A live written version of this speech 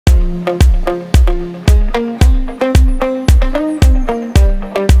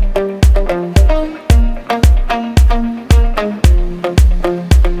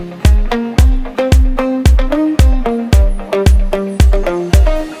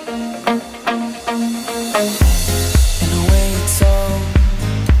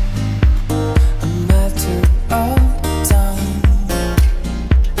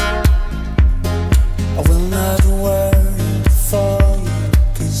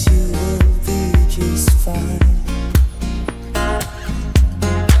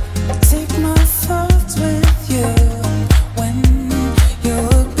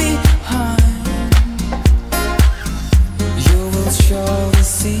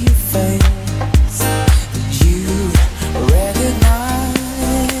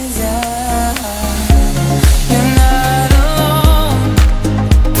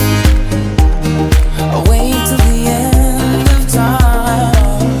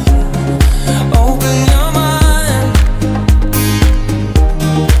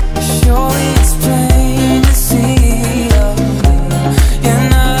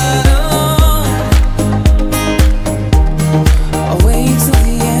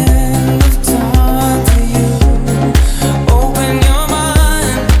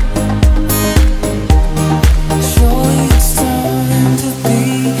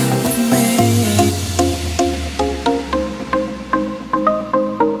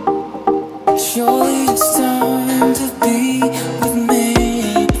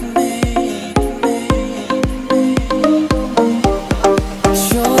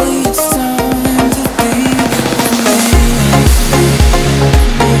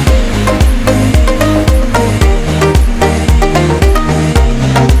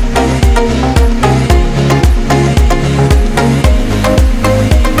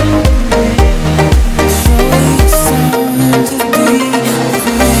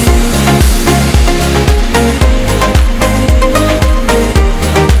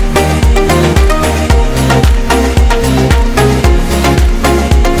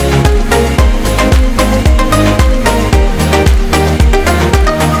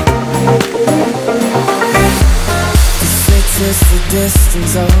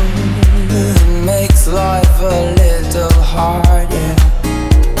distance only makes life a little harder.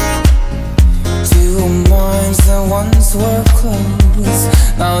 Two minds that once were close,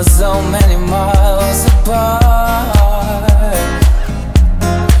 now so many miles apart.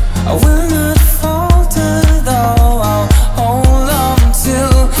 I will not falter though, I'll hold on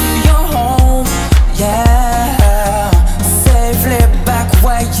till you're home, yeah. Safely back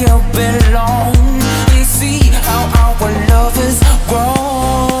where you belong, and see how our love is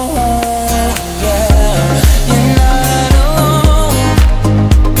grown, yeah. You're not alone.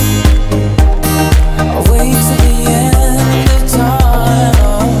 I'll wait till the end of time,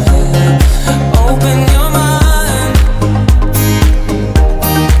 oh, yeah. Open your mind.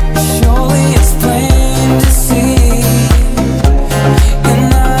 Surely it's plain to see you're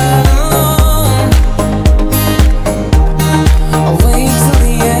not alone. I'll wait till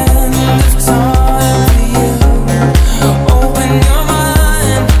the end of time for you. Open your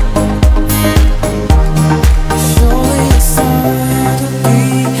mind. Surely it's time to be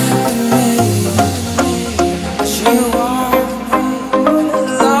with me. You are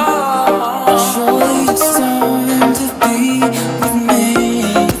love. Surely it's time to be with me.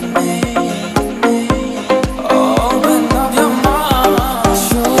 Open up your mind.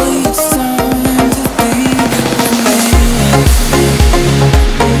 Surely it's time to be with me.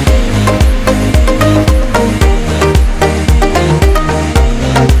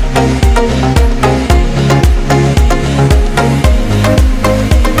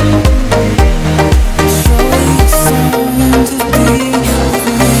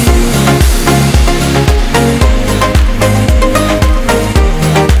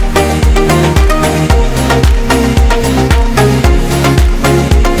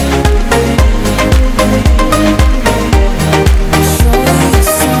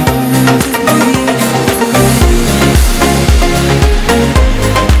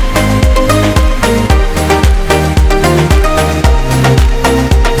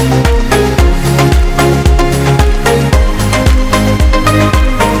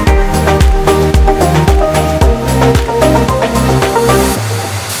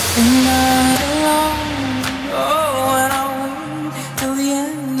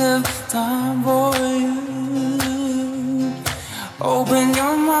 Time for you. Open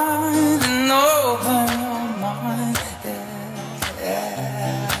your mind and open